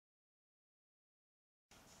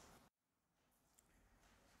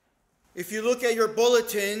If you look at your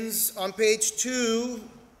bulletins on page 2,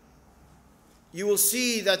 you will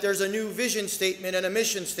see that there's a new vision statement and a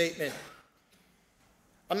mission statement.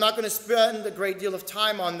 I'm not going to spend a great deal of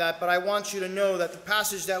time on that, but I want you to know that the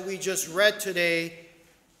passage that we just read today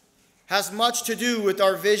has much to do with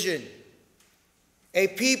our vision. A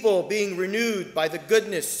people being renewed by the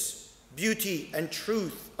goodness, beauty, and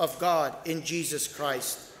truth of God in Jesus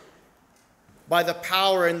Christ, by the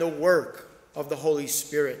power and the work of the Holy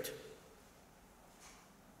Spirit.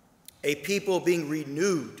 A people being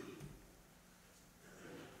renewed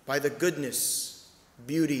by the goodness,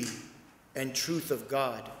 beauty, and truth of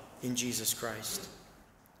God in Jesus Christ.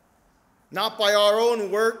 Not by our own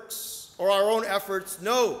works or our own efforts,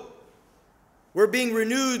 no. We're being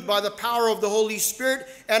renewed by the power of the Holy Spirit,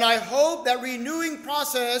 and I hope that renewing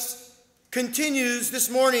process continues this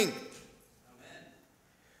morning. Amen.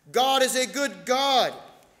 God is a good God,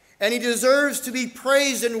 and he deserves to be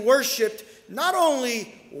praised and worshiped not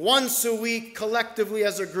only once a week collectively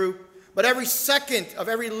as a group, but every second of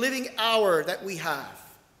every living hour that we have.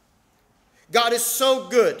 God is so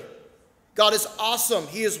good. God is awesome.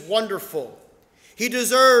 He is wonderful. He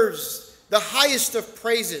deserves the highest of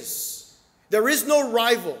praises. There is no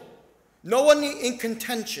rival, no one in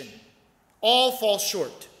contention. All fall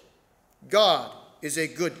short. God is a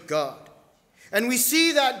good God. And we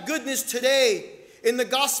see that goodness today in the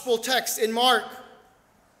gospel text in Mark.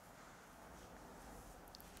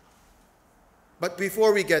 But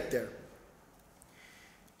before we get there,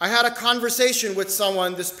 I had a conversation with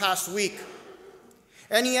someone this past week,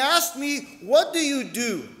 and he asked me, "What do you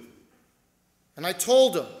do?" And I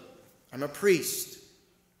told him, "I'm a priest.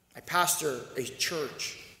 I pastor a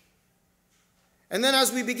church." And then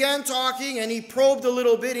as we began talking, and he probed a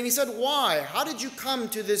little bit, and he said, "Why? How did you come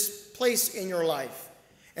to this place in your life?"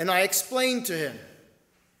 And I explained to him.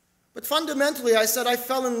 But fundamentally, I said, I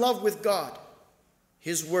fell in love with God,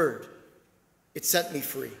 his word. It set me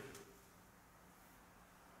free.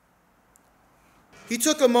 He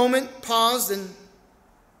took a moment, paused, and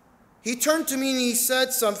he turned to me and he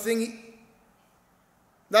said something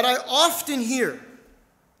that I often hear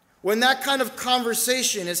when that kind of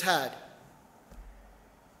conversation is had.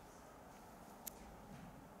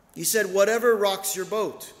 He said, "Whatever rocks your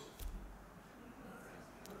boat,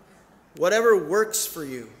 whatever works for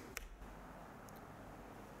you,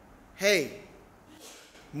 hey,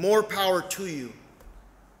 more power to you."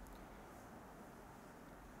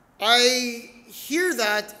 I hear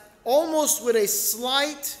that almost with a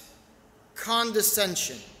slight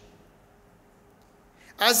condescension,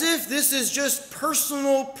 as if this is just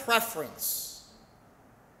personal preference,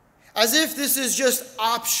 as if this is just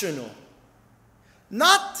optional.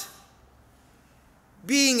 Not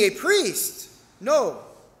being a priest, no,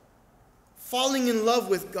 falling in love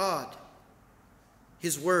with God,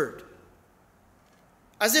 his word.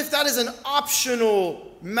 As if that is an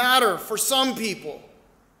optional matter for some people.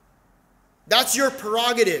 That's your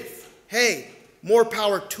prerogative. Hey, more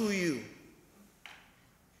power to you.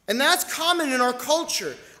 And that's common in our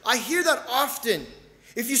culture. I hear that often.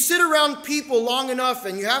 If you sit around people long enough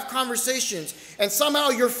and you have conversations and somehow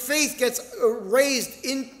your faith gets raised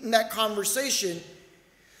in that conversation,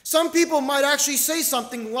 some people might actually say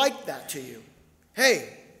something like that to you.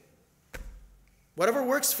 Hey, whatever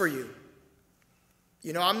works for you.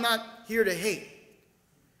 You know, I'm not here to hate.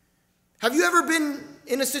 Have you ever been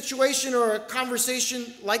in a situation or a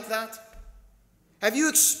conversation like that? Have you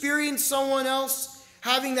experienced someone else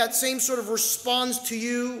having that same sort of response to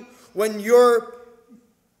you when your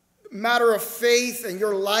matter of faith and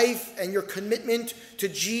your life and your commitment to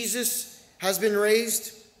Jesus has been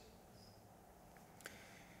raised?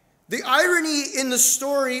 The irony in the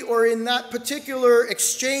story or in that particular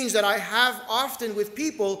exchange that I have often with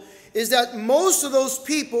people is that most of those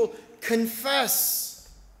people confess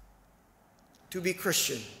to be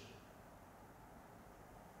Christian.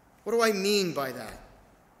 What do I mean by that?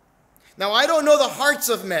 Now, I don't know the hearts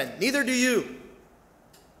of men, neither do you.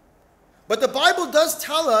 But the Bible does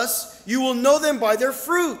tell us you will know them by their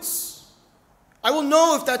fruits. I will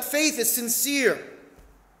know if that faith is sincere.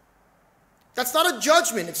 That's not a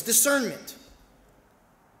judgment, it's discernment.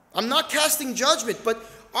 I'm not casting judgment, but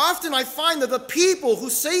often I find that the people who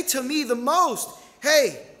say to me the most,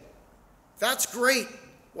 hey, that's great,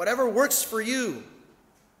 whatever works for you.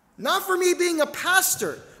 Not for me being a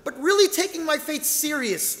pastor, but really taking my faith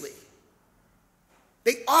seriously.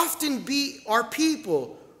 They often are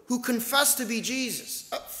people who confess to be Jesus,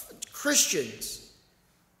 Christians,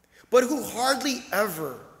 but who hardly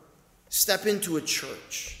ever step into a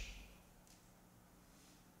church,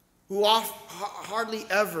 who hardly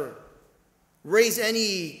ever raise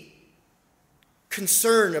any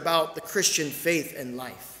concern about the Christian faith and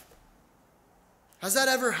life. Has that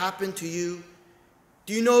ever happened to you?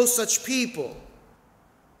 Do you know such people?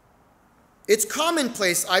 It's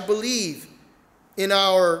commonplace, I believe, in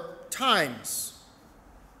our times.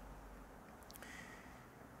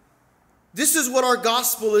 This is what our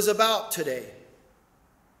gospel is about today.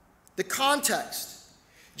 The context.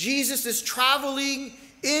 Jesus is traveling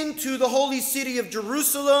into the holy city of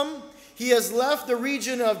Jerusalem. He has left the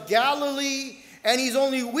region of Galilee, and he's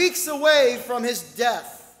only weeks away from his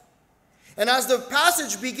death. And as the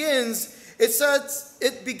passage begins,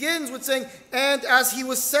 it begins with saying, and as he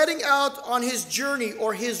was setting out on his journey,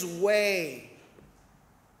 or his way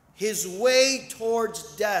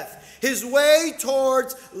towards death, his way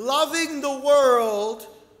towards loving the world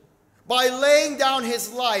by laying down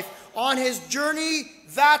his life, on his journey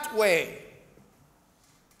that way.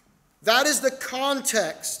 That is the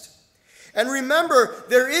context. And remember,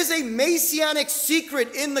 there is a messianic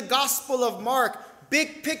secret in the Gospel of Mark.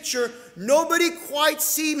 Big picture, nobody quite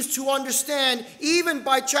seems to understand, even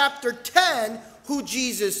by chapter 10, who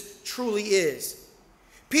Jesus truly is.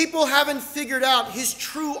 People haven't figured out his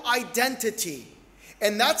true identity.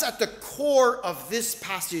 And that's at the core of this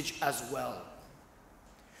passage as well.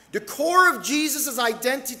 The core of Jesus'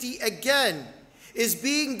 identity, again, is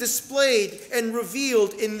being displayed and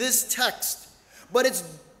revealed in this text. But it's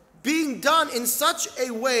being done in such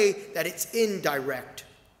a way that it's indirect.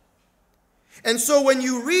 And so when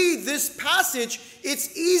you read this passage,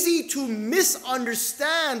 it's easy to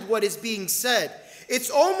misunderstand what is being said.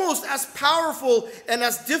 It's almost as powerful and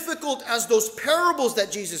as difficult as those parables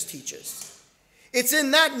that Jesus teaches. It's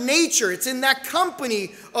in that nature, it's in that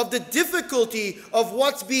company of the difficulty of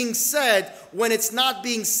what's being said when it's not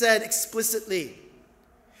being said explicitly.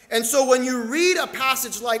 And so when you read a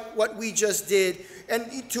passage like what we just did,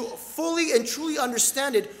 and to fully and truly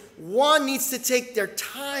understand it, one needs to take their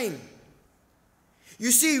time.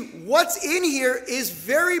 You see, what's in here is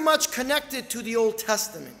very much connected to the Old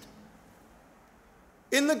Testament.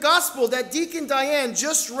 In the gospel that Deacon Diane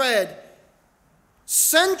just read,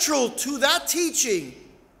 central to that teaching,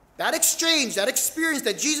 that exchange, that experience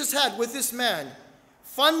that Jesus had with this man,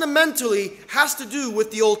 fundamentally has to do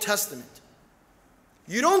with the Old Testament.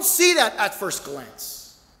 You don't see that at first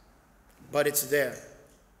glance, but it's there.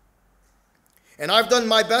 And I've done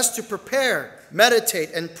my best to prepare,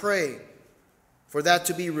 meditate, and pray for that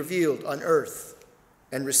to be revealed on earth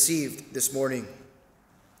and received this morning.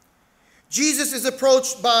 Jesus is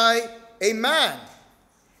approached by a man,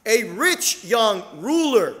 a rich young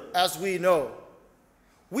ruler, as we know.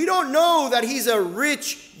 We don't know that he's a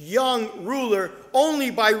rich young ruler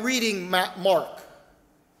only by reading Mark.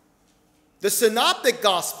 The synoptic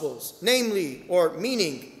gospels, namely, or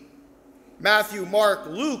meaning Matthew, Mark,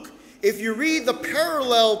 Luke, if you read the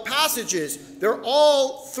parallel passages, they're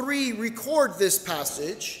all three record this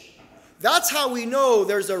passage. That's how we know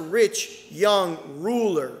there's a rich young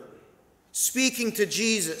ruler speaking to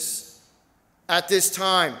Jesus at this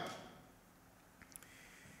time.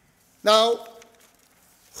 Now,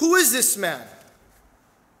 who is this man?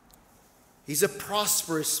 He's a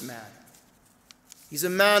prosperous man. He's a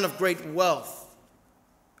man of great wealth,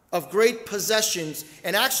 of great possessions,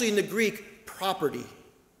 and actually in the Greek, property.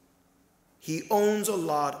 He owns a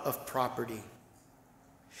lot of property.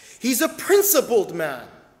 He's a principled man.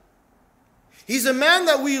 He's a man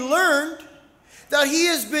that we learned that he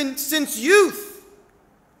has been since youth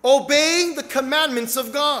obeying the commandments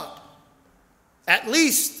of God. At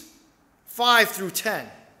least 5 through 10.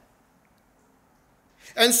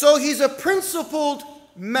 And so he's a principled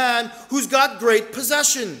man who's got great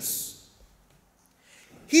possessions.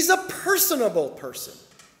 He's a personable person.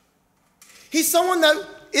 He's someone that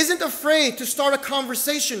isn't afraid to start a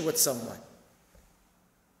conversation with someone.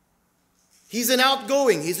 He's an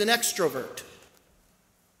outgoing, he's an extrovert.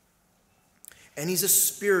 And he's a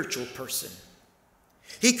spiritual person.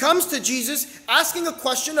 He comes to Jesus asking a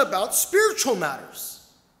question about spiritual matters.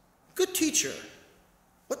 Good teacher,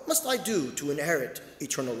 what must I do to inherit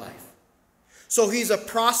eternal life? So he's a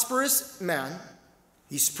prosperous man,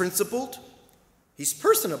 he's principled, he's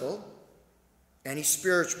personable, and he's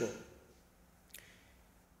spiritual.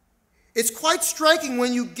 It's quite striking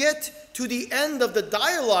when you get to the end of the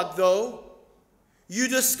dialogue, though, you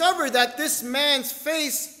discover that this man's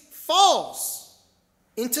face falls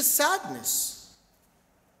into sadness.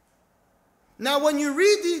 Now, when you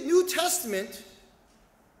read the New Testament,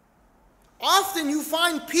 often you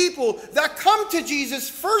find people that come to Jesus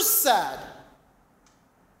first sad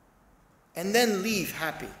and then leave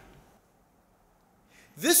happy.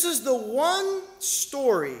 This is the one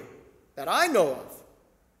story that I know of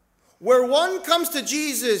where one comes to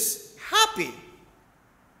Jesus happy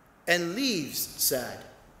and leaves sad.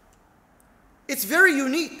 It's very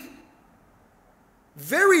unique,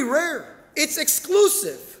 very rare. It's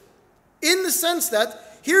exclusive in the sense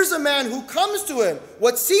that here's a man who comes to him,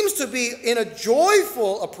 what seems to be in a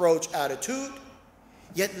joyful approach attitude,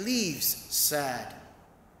 yet leaves sad.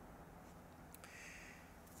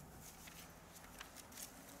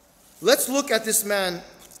 Let's look at this man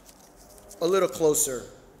a little closer.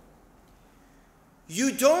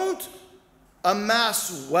 You don't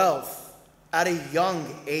amass wealth at a young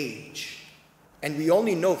age. And we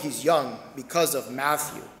only know he's young because of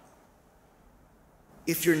Matthew.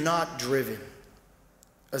 If you're not driven,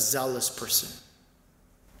 a zealous person.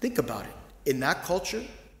 Think about it. In that culture,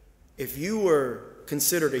 if you were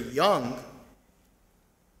considered a young,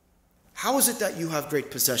 how is it that you have great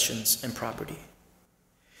possessions and property?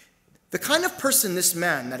 The kind of person this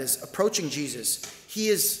man that is approaching Jesus, he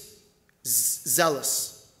is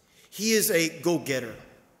zealous. He is a go-getter.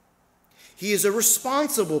 He is a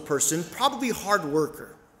responsible person, probably hard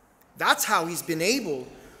worker. That's how he's been able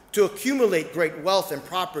to accumulate great wealth and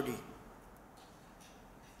property.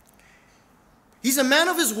 He's a man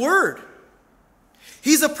of his word.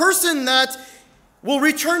 He's a person that will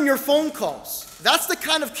return your phone calls. That's the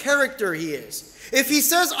kind of character he is. If he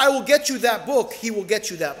says, I will get you that book, he will get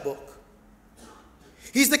you that book.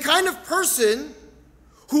 He's the kind of person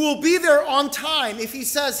who will be there on time if he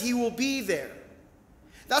says he will be there.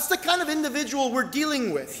 That's the kind of individual we're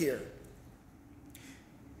dealing with here.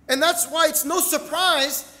 And that's why it's no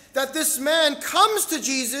surprise that this man comes to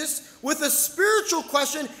Jesus with a spiritual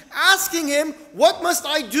question, asking him, what must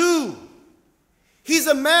I do? He's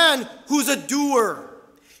a man who's a doer.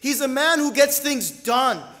 He's a man who gets things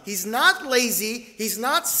done. He's not lazy. He's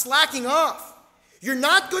not slacking off. You're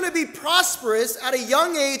not going to be prosperous at a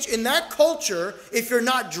young age in that culture if you're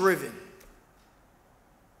not driven.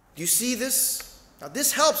 Do you see this? Now,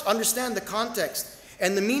 this helps understand the context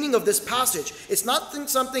and the meaning of this passage. It's not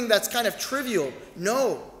something that's kind of trivial.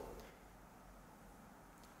 No.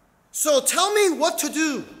 So tell me what to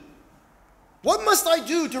do. What must I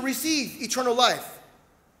do to receive eternal life?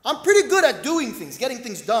 I'm pretty good at doing things, getting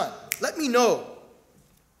things done. Let me know.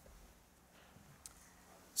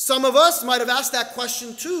 Some of us might have asked that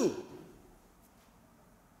question too.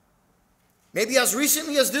 Maybe as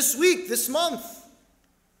recently as this week, this month.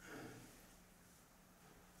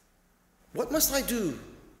 What must I do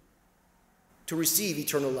to receive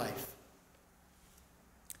eternal life?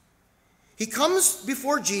 He comes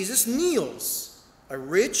before Jesus, kneels. A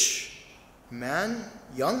rich man,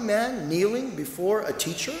 young man, kneeling before a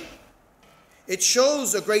teacher. It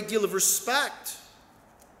shows a great deal of respect.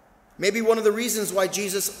 Maybe one of the reasons why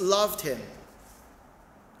Jesus loved him.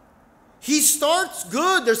 He starts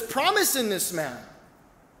good. There's promise in this man.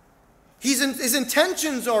 His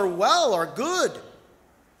intentions are good.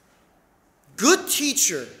 Good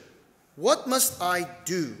teacher, what must I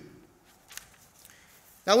do?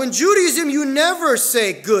 Now in Judaism, you never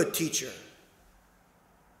say good teacher.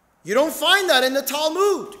 You don't find that in the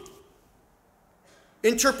Talmud.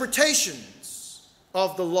 Interpretations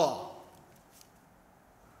of the law.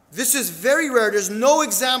 This is very rare. There's no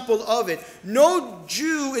example of it. No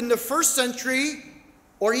Jew in the first century,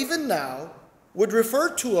 or even now, would refer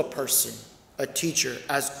to a person, a teacher,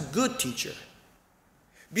 as good teacher.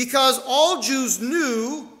 Because all Jews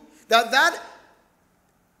knew that that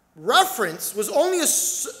reference was only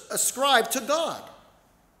ascribed to God.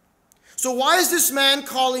 So why is this man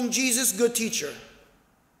calling Jesus good teacher?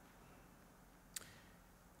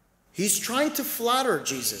 He's trying to flatter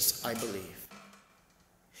Jesus, I believe.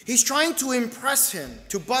 He's trying to impress him,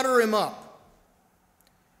 to butter him up.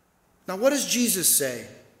 Now, what does Jesus say?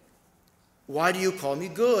 Why do you call me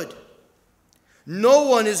good? No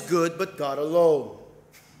one is good but God alone.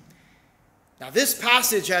 Now, this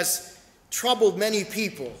passage has troubled many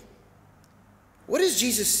people. What is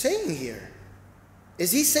Jesus saying here?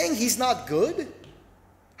 Is he saying he's not good?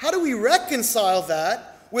 How do we reconcile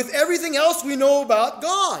that with everything else we know about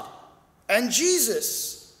God and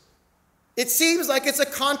Jesus? It seems like it's a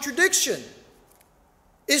contradiction.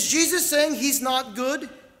 Is Jesus saying he's not good?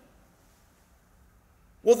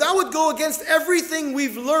 Well, that would go against everything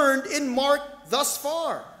we've learned in Mark thus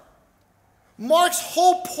far. Mark's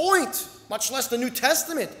whole point, much less the New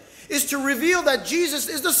Testament, is to reveal that Jesus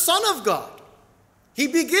is the Son of God. He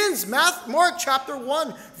begins Mark chapter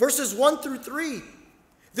 1, verses 1 through 3.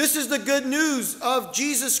 This is the good news of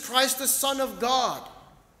Jesus Christ, the Son of God.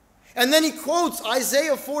 And then he quotes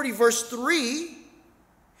Isaiah 40, verse 3,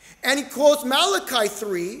 and he quotes Malachi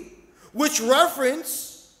 3, which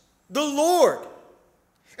reference the Lord.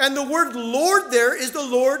 And the word Lord there is the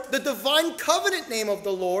Lord, the divine covenant name of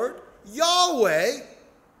the Lord, Yahweh.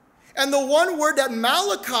 And the one word that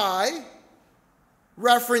Malachi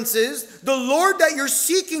references, the Lord that you're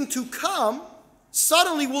seeking to come,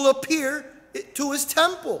 suddenly will appear to his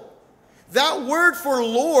temple. That word for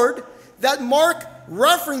Lord that Mark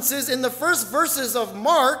references in the first verses of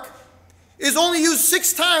Mark is only used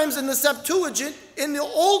 6 times in the Septuagint in the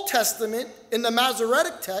Old Testament, in the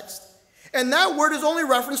Masoretic text, and that word is only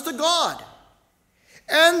referenced to God.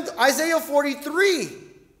 And Isaiah 43,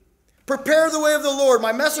 prepare the way of the Lord.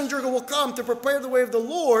 My messenger will come to prepare the way of the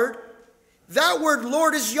Lord. That word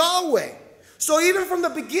Lord is Yahweh. So even from the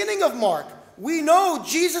beginning of Mark, we know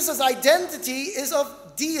Jesus' identity is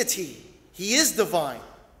of deity. He is divine.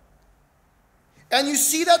 And you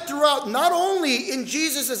see that throughout, not only in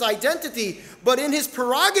Jesus' identity, but in his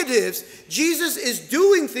prerogatives. Jesus is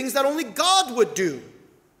doing things that only God would do,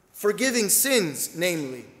 forgiving sins,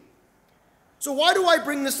 namely. So why do I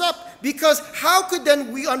bring this up? Because how could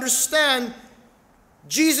then we understand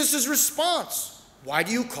Jesus' response? Why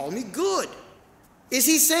do you call me good? Is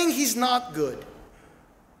he saying he's not good?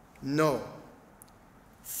 No.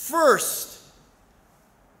 First,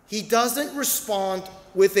 he doesn't respond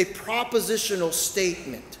with a propositional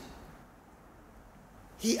statement.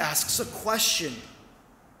 He asks a question.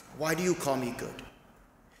 Why do you call me good?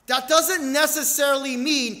 That doesn't necessarily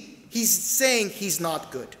mean he's saying he's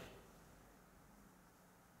not good.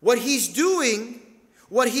 What he's doing,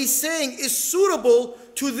 what he's saying is suitable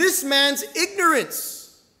to this man's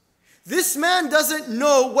ignorance. This man doesn't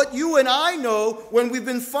know what you and I know when we've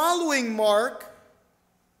been following Mark,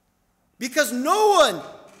 because no one,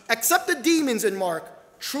 except the demons in Mark,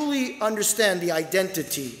 truly understand the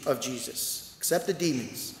identity of Jesus, except the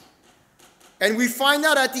demons. And we find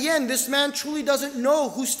out at the end, this man truly doesn't know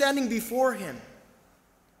who's standing before him.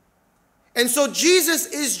 And so Jesus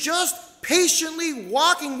is just patiently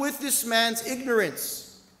walking with this man's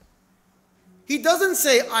ignorance. He doesn't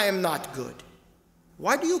say, I am not good.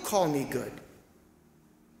 Why do you call me good?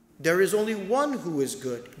 There is only one who is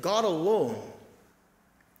good, God alone.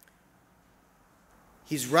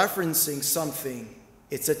 He's referencing something.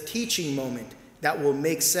 It's a teaching moment that will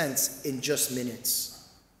make sense in just minutes.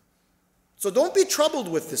 So don't be troubled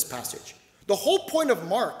with this passage. The whole point of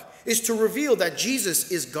Mark is to reveal that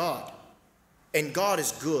Jesus is God and God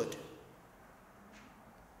is good.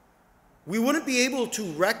 We wouldn't be able to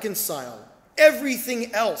reconcile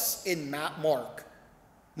everything else in Mark,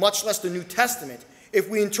 much less the New Testament, if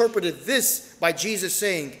we interpreted this by Jesus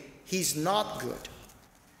saying he's not good.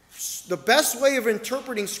 The best way of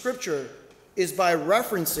interpreting Scripture is by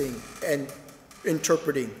referencing and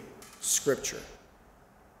interpreting Scripture,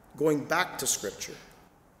 going back to Scripture.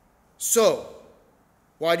 So,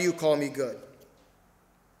 why do you call me good?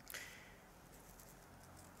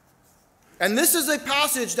 And this is a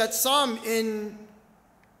passage that some in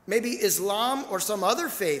maybe Islam or some other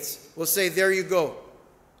faiths will say, there you go.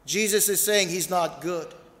 Jesus is saying he's not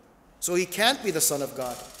good. So he can't be the Son of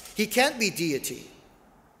God. He can't be deity.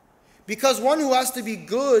 Because one who has to be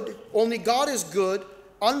good, only God is good,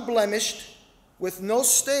 unblemished, with no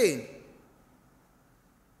stain.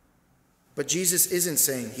 But Jesus isn't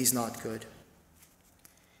saying he's not good.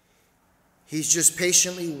 He's just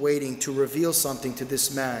patiently waiting to reveal something to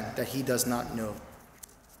this man that he does not know.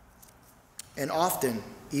 And often,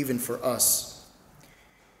 even for us.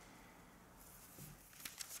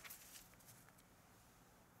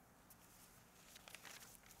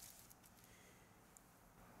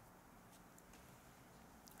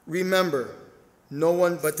 Remember, no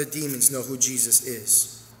one but the demons know who Jesus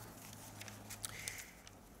is.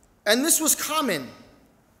 And this was common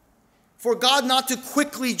for God not to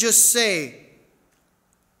quickly just say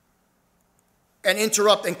and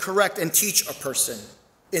interrupt and correct and teach a person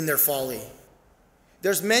in their folly.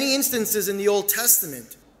 There's many instances in the Old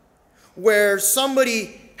Testament where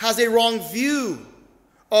somebody has a wrong view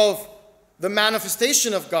of the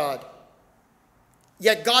manifestation of God,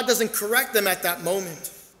 yet God doesn't correct them at that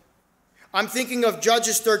moment. I'm thinking of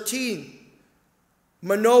Judges 13.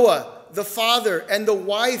 Manoah, the father and the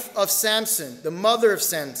wife of Samson, the mother of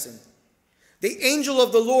Samson. The angel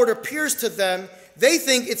of the Lord appears to them. They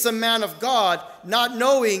think it's a man of God, not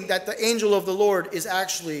knowing that the angel of the Lord is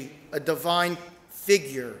actually a divine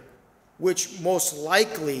figure, which most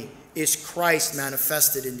likely is Christ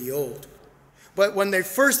manifested in the old. But when they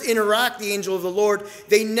first interact, the angel of the Lord,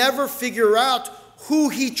 they never figure out who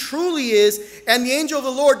he truly is, and the angel of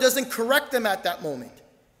the Lord doesn't correct them at that moment.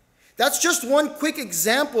 That's just one quick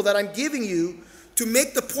example that I'm giving you to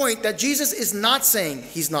make the point that Jesus is not saying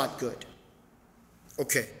he's not good.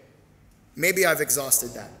 Okay, maybe I've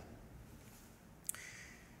exhausted that.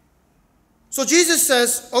 So Jesus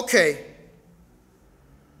says, okay,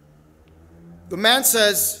 the man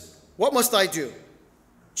says, What must I do?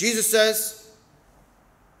 Jesus says,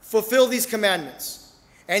 fulfill these commandments.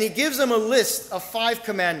 And he gives them a list of 5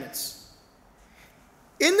 commandments.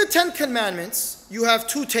 In the 10 commandments, you have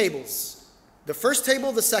 2 tables. The first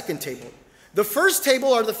table, the second table. The first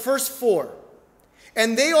table are the first 4.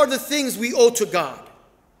 And they are the things we owe to God.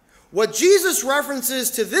 What Jesus references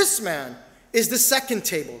to this man is the second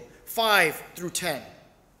table, 5 through 10.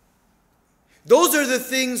 Those are the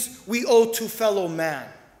things we owe to fellow man.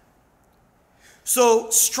 So,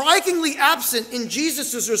 strikingly absent in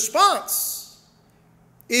Jesus' response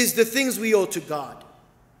is the things we owe to God.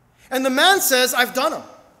 And the man says, I've done them.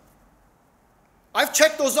 I've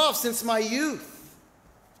checked those off since my youth.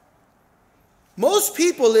 Most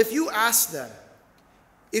people, if you ask them,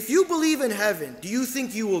 if you believe in heaven, do you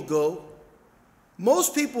think you will go?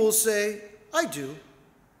 Most people will say, I do.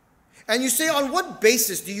 And you say, on what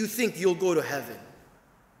basis do you think you'll go to heaven?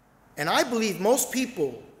 And I believe most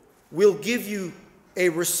people will give you a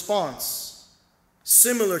response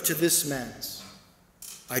similar to this man's.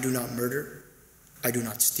 I do not murder. I do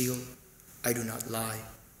not steal. I do not lie.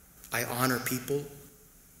 I honor people.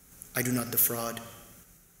 I do not defraud.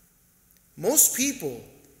 Most people,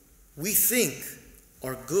 we think,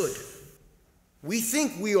 are good. We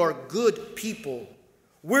think we are good people.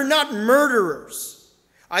 We're not murderers.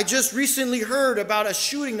 I just recently heard about a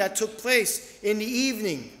shooting that took place in the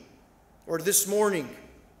evening or this morning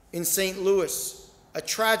in St. Louis. A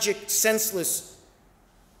tragic, senseless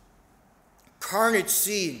carnage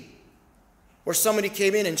scene where somebody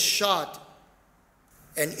came in and shot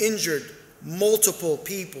and injured multiple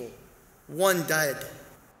people, 1 died.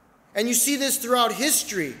 And you see this throughout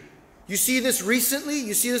history. You see this recently.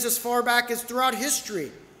 You see this as far back as throughout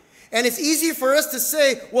history. And it's easy for us to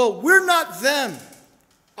say, well, we're not them.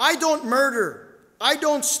 I don't murder. I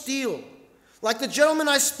don't steal. Like the gentleman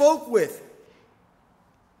I spoke with.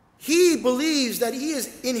 He believes that he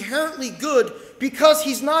is inherently good because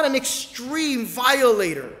he's not an extreme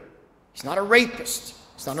violator. He's not a rapist.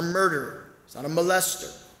 He's not a murderer. He's not a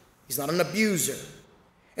molester. He's not an abuser.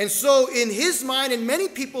 And so in his mind, in many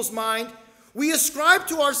people's mind, we ascribe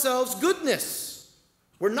to ourselves goodness.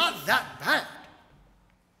 We're not that bad.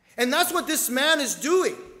 And that's what this man is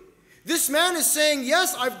doing. This man is saying,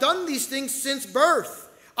 yes, I've done these things since birth.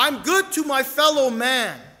 I'm good to my fellow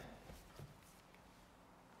man.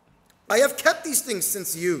 I have kept these things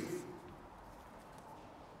since youth.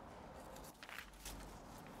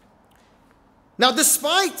 Now,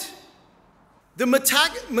 despite the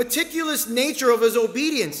meticulous nature of his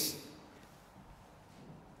obedience,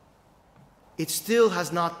 it still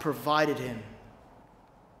has not provided him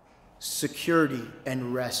security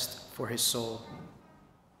and rest for his soul.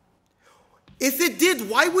 If it did,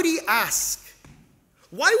 why would he ask?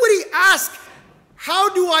 Why would he ask, how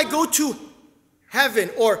do I go to heaven?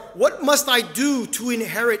 Or what must I do to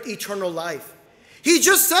inherit eternal life? He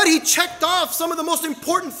just said he checked off some of the most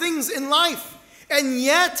important things in life. And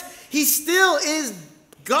yet, he still is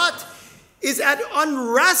at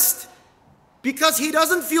unrest because he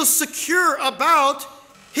doesn't feel secure about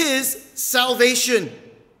his salvation.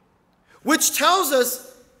 Which tells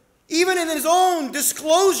us, even in his own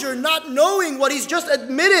disclosure, not knowing what he's just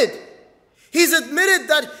admitted, he's admitted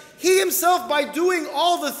that he himself, by doing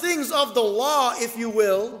all the things of the law, if you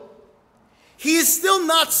will, he is still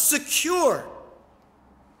not secure.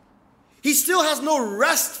 He still has no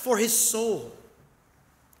rest for his soul.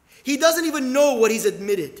 He doesn't even know what he's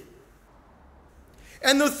admitted.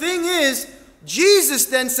 And the thing is, Jesus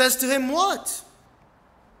then says to him, what?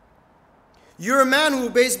 You're a man who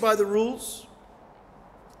obeys by the rules.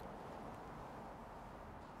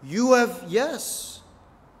 You have, yes,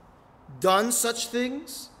 done such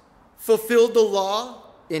things, fulfilled the law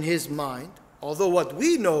in his mind. Although what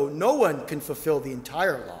we know, no one can fulfill the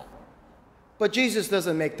entire law. But Jesus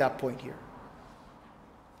doesn't make that point here.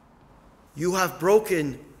 You have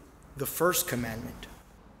broken the first commandment.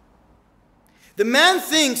 The man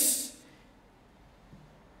thinks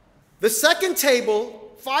the second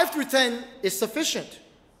table, 5 through 10, is sufficient.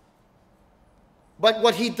 But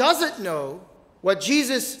what he doesn't know, what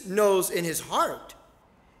Jesus knows in his heart,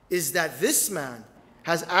 is that this man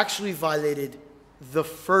has actually violated the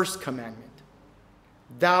first commandment.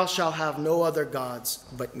 Thou shalt have no other gods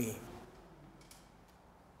but me.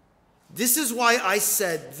 This is why I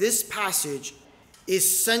said this passage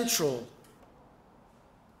is central.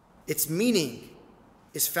 Its meaning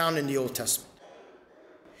is found in the Old Testament.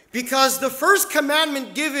 Because the first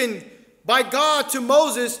commandment given by God to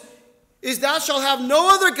Moses is thou shalt have no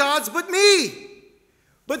other gods but me.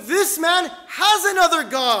 But this man has another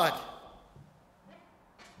God.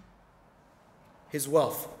 His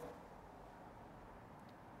wealth.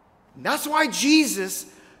 That's why Jesus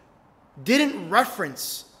didn't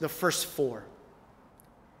reference the first four.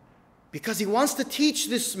 Because he wants to teach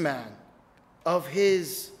this man of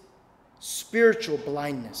his spiritual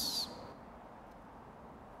blindness.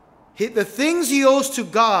 The things he owes to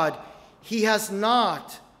God, he has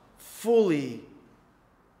not fully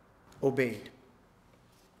obeyed.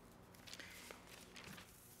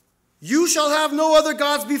 You shall have no other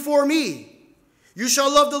gods before me. You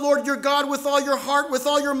shall love the Lord your God with all your heart, with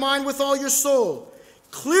all your mind, with all your soul.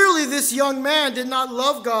 Clearly, this young man did not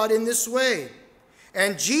love God in this way.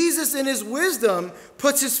 And Jesus, in his wisdom,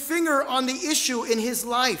 puts his finger on the issue in his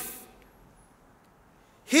life.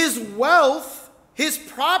 His wealth, his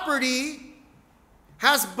property,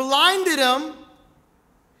 has blinded him,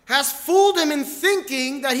 has fooled him in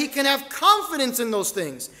thinking that he can have confidence in those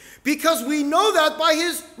things. Because we know that by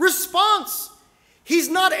his response. He's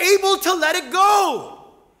not able to let it go.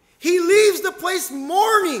 He leaves the place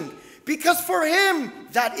mourning because for him,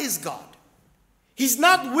 that is God. He's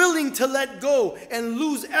not willing to let go and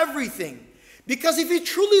lose everything. Because if he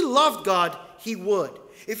truly loved God, he would.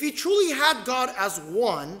 If he truly had God as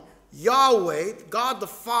one, Yahweh, God the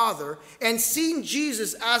Father, and seen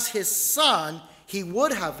Jesus as his Son, he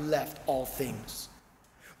would have left all things.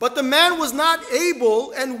 But the man was not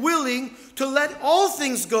able and willing to let all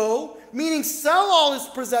things go, meaning sell all his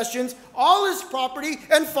possessions, all his property,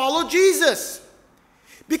 and follow Jesus.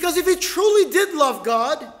 Because if he truly did love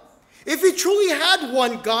God, if he truly had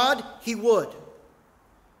one God, he would.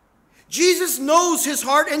 Jesus knows his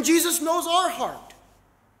heart, and Jesus knows our heart.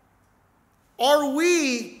 Are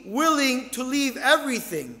we willing to leave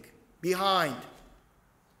everything behind?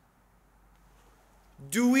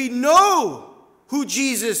 Do we know who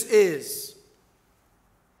Jesus is?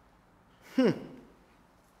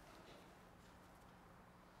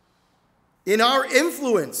 In our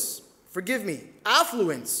affluence,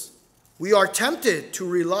 we are tempted to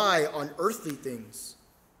rely on earthly things.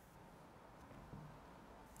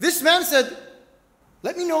 This man said,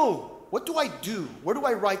 let me know, what do I do? Where do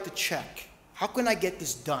I write the check? How can I get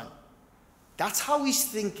this done? That's how he's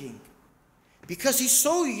thinking. Because he's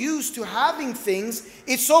so used to having things,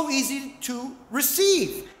 it's so easy to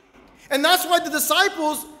receive. And that's why the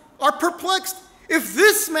disciples are perplexed. If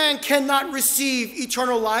this man cannot receive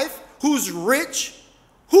eternal life, who's rich,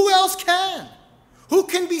 who else can? Who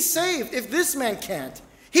can be saved if this man can't?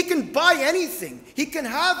 He can buy anything. He can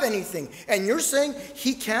have anything. And you're saying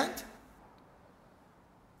he can't?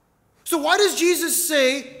 So why does Jesus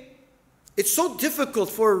say it's so difficult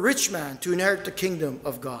for a rich man to inherit the kingdom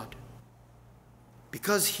of God?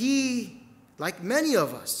 Because he, like many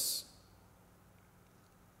of us,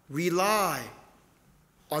 rely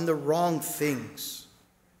on the wrong things,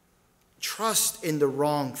 trust in the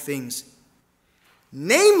wrong things,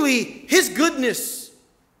 namely his goodness.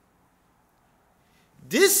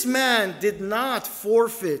 This man did not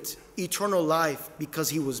forfeit eternal life because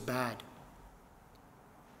he was bad.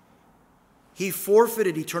 He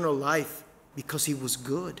forfeited eternal life because he was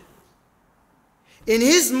good. In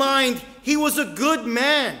his mind, he was a good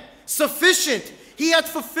man, sufficient. He had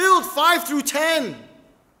fulfilled 5 through 10.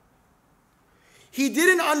 He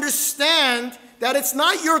didn't understand that it's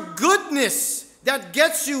not your goodness that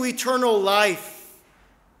gets you eternal life.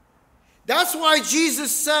 That's why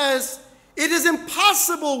Jesus says, it is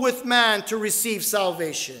impossible with man to receive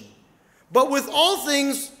salvation. But with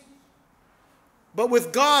God,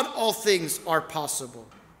 all things are possible.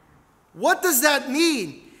 What does that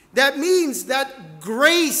mean? That means that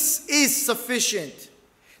grace is sufficient.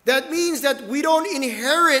 That means that we don't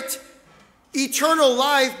inherit eternal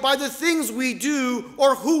life by the things we do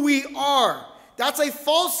or who we are. That's a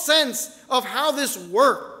false sense of how this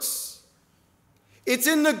works. It's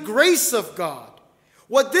in the grace of God.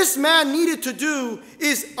 What this man needed to do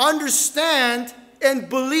is understand and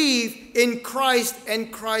believe in Christ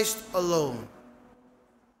and Christ alone.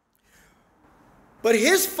 But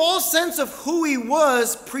his false sense of who he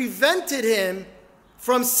was prevented him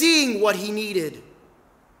from seeing what he needed.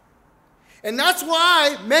 And that's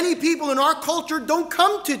why many people in our culture don't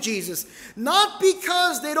come to Jesus. Not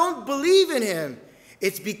because they don't believe in him.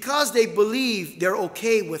 It's because they believe they're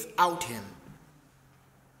okay without him.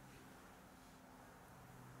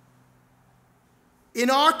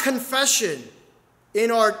 In our confession,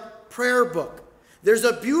 in our prayer book, there's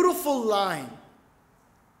a beautiful line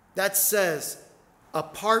that says,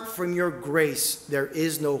 apart from your grace, there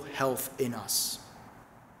is no health in us.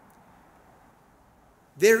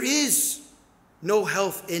 There is no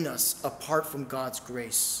health in us apart from God's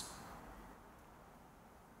grace.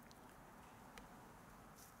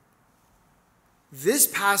 This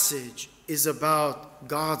passage is about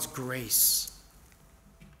God's grace.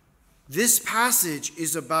 This passage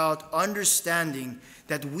is about understanding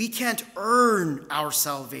that we can't earn our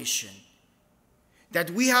salvation, that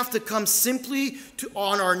we have to come simply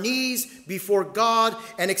on our knees before God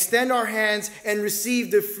and extend our hands and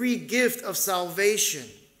receive the free gift of salvation.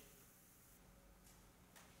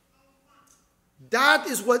 That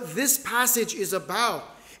is what this passage is about.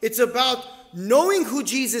 It's about knowing who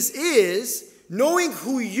Jesus is, knowing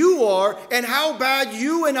who you are, and how bad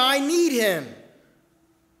you and I need him.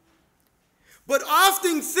 But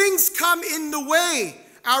often things come in the way.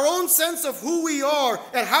 Our own sense of who we are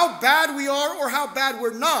and how bad we are or how bad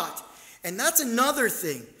we're not. And that's another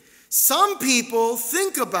thing. Some people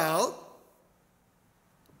think about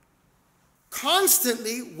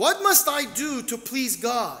constantly, what must I do to please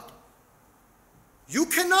God? You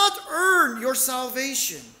cannot earn your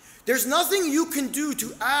salvation. There's nothing you can do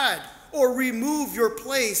to add or remove your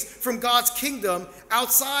place from God's kingdom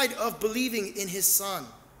outside of believing in his Son.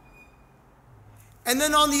 And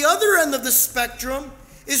then on the other end of the spectrum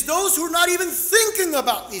is those who are not even thinking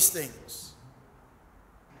about these things.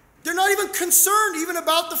 They're not even concerned even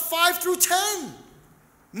about the 5 through 10,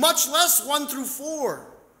 much less 1 through 4.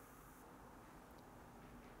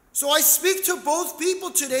 So I speak to both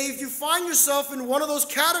people today. If you find yourself in one of those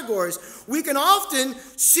categories, we can often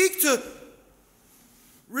seek to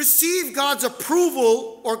receive God's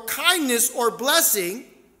approval or kindness or blessing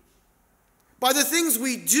by the things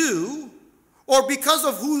we do or because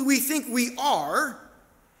of who we think we are.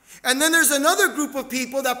 And then there's another group of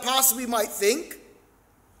people that possibly might think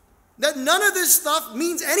that none of this stuff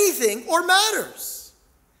means anything or matters.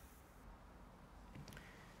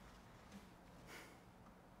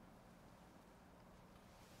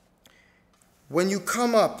 When you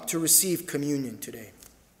come up to receive communion today,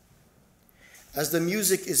 as the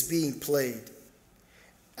music is being played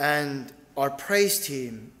and our praise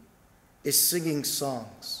team is singing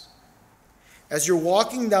songs, as you're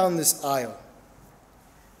walking down this aisle,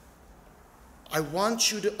 I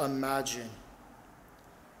want you to imagine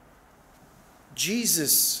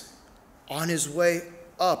Jesus on his way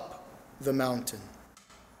up the mountain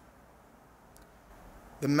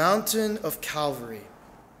of Calvary.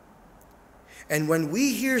 And when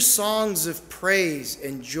we hear songs of praise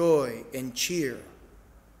and joy and cheer,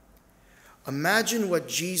 imagine what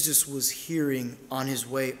Jesus was hearing on his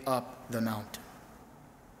way up the mountain.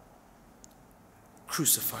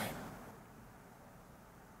 Crucify him.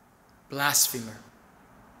 Blasphemer.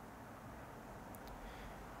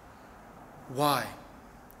 Why?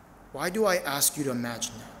 Why do I ask you to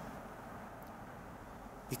imagine that?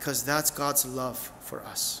 Because that's God's love for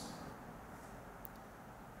us.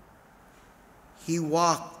 He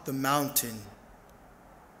walked the mountain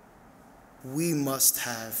we must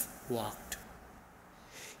have walked.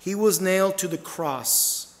 He was nailed to the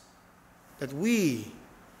cross that we,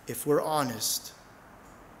 if we're honest,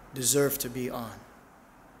 deserve to be on.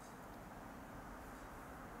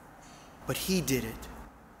 But he did it.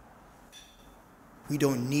 We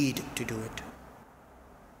don't need to do it.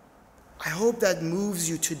 I hope that moves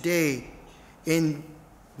you today in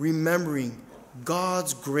remembering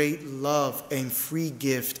God's great love and free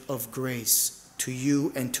gift of grace to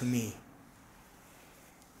you and to me.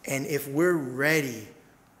 And if we're ready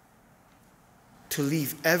to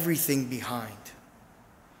leave everything behind,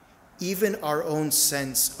 even our own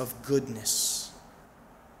sense of goodness,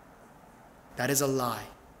 that is a lie.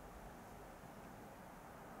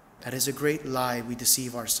 That is a great lie we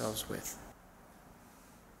deceive ourselves with.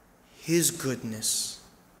 His goodness,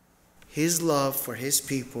 his love for his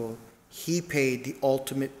people, he paid the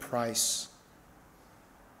ultimate price.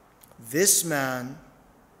 This man,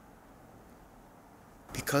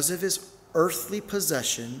 because of his earthly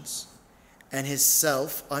possessions and his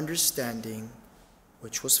self-understanding,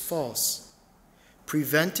 which was false,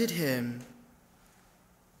 prevented him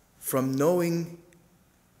from knowing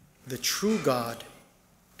the true God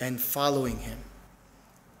and following him.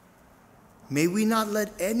 May we not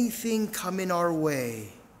let anything come in our way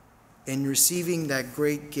in receiving that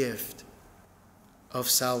great gift of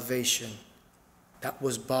salvation that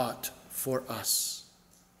was bought for us,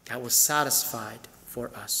 that was satisfied for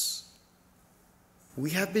us. We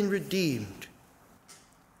have been redeemed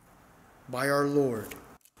by our Lord.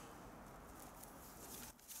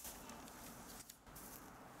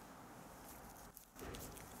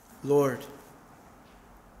 Lord,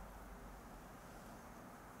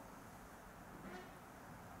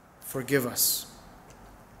 forgive us,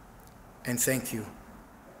 and thank you.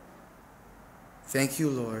 Thank you,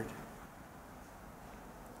 Lord.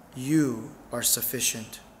 You are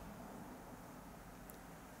sufficient.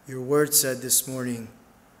 Your word said this morning,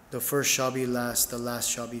 the first shall be last, the last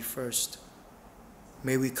shall be first.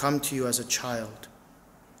 may we come to you as a child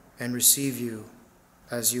and receive you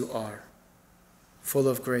as you are, full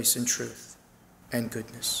of grace and truth and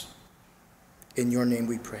goodness. In your name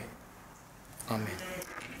we pray. Amen.